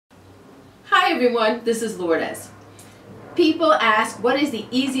Hi everyone, this is Lourdes. People ask, what is the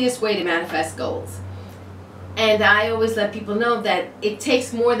easiest way to manifest goals? And I always let people know that it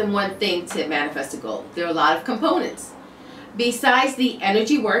takes more than one thing to manifest a goal. There are a lot of components. Besides the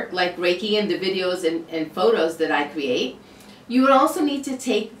energy work, like Reiki and the videos and photos that I create, you would also need to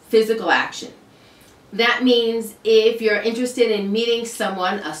take physical action. That means if you're interested in meeting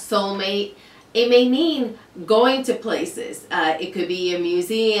someone, a soulmate, it may mean going to places. It could be a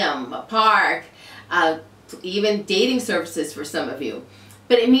museum, a park, even dating services for some of you.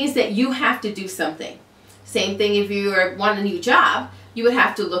 But it means that you have to do something. Same thing if you want a new job, you would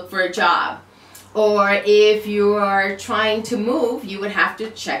have to look for a job. Or if you are trying to move, you would have to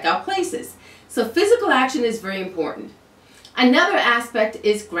check out places. So physical action is very important. Another aspect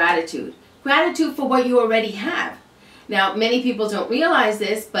is gratitude. Gratitude for what you already have. Now, many people don't realize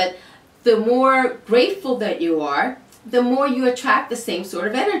this, but the more grateful that you are, the more you attract the same sort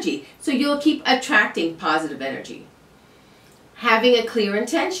of energy. So you'll keep attracting positive energy. Having a clear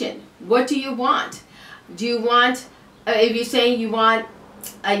intention. What do you want? Do you want, if you're saying you want,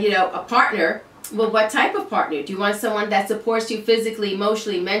 a partner, well, what type of partner? Do you want someone that supports you physically,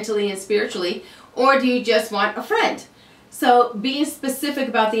 emotionally, mentally, and spiritually? Or do you just want a friend? So being specific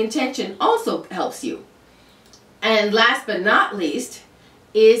about the intention also helps you. And last but not least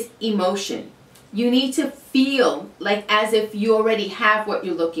is emotion. You need to feel like as if you already have what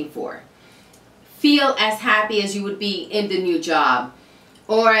you're looking for. Feel as happy as you would be in the new job,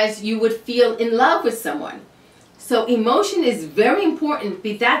 or as you would feel in love with someone. So emotion is very important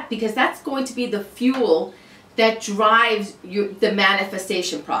because that's going to be the fuel that drives the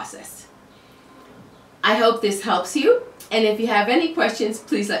manifestation process. I hope this helps you, and if you have any questions,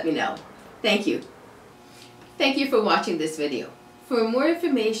 please let me know. Thank you. Thank you for watching this video. For more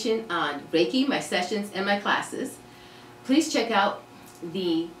information on Reiki, my sessions, and my classes, please check out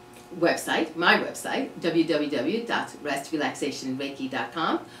the website, my website,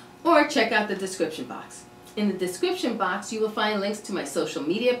 www.RestRelaxationReiki.com, or check out the description box. In the description box, you will find links to my social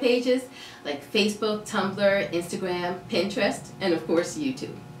media pages like Facebook, Tumblr, Instagram, Pinterest, and of course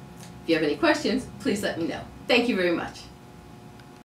YouTube. If you have any questions, please let me know. Thank you very much.